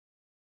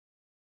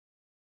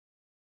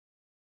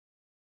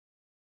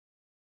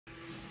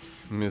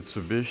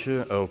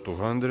Mitsubishi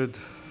L200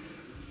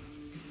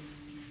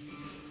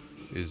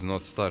 is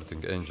not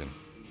starting engine.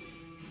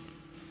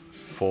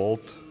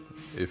 Fault,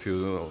 if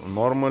you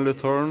normally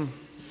turn,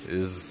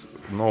 is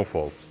no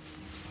fault.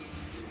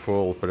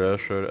 Full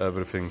pressure,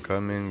 everything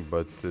coming,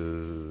 but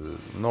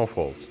no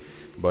faults.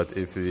 But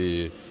if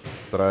we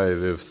try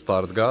with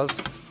start gas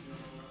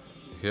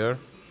here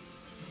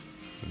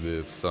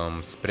with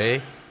some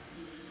spray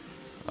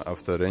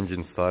after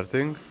engine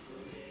starting,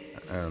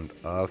 and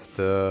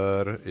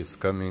after is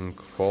coming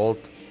fault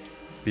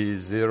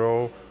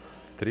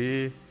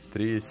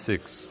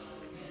P0336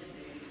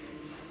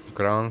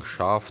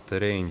 crankshaft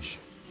range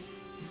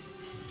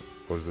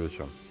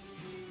position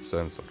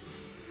sensor.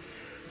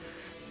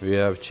 We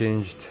have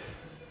changed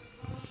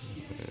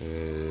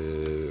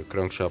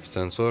crankshaft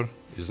sensor,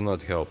 is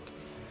not helped.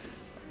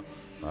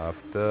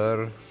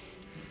 After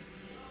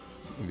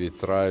we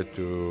try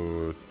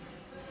to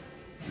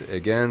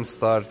again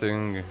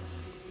starting,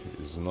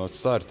 is not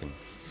starting.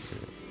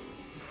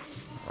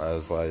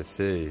 As I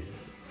say,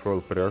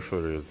 full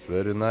pressure is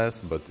very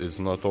nice, but it's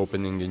not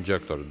opening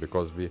injector,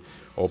 because we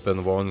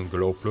open one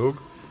glow plug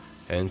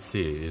and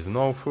see is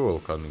no fuel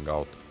coming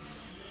out.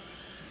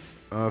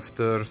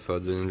 After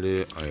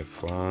suddenly I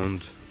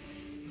found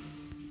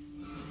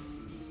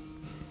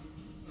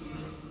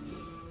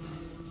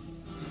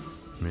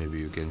maybe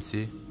you can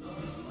see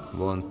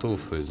one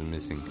tooth is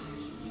missing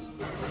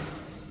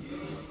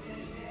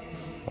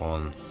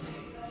on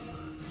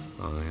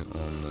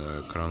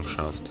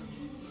crankshaft,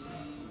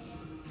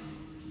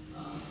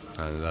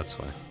 and that's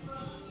why.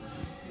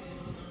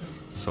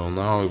 So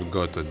now we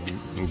got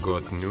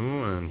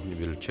new, and we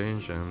will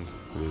change and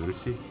we will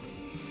see.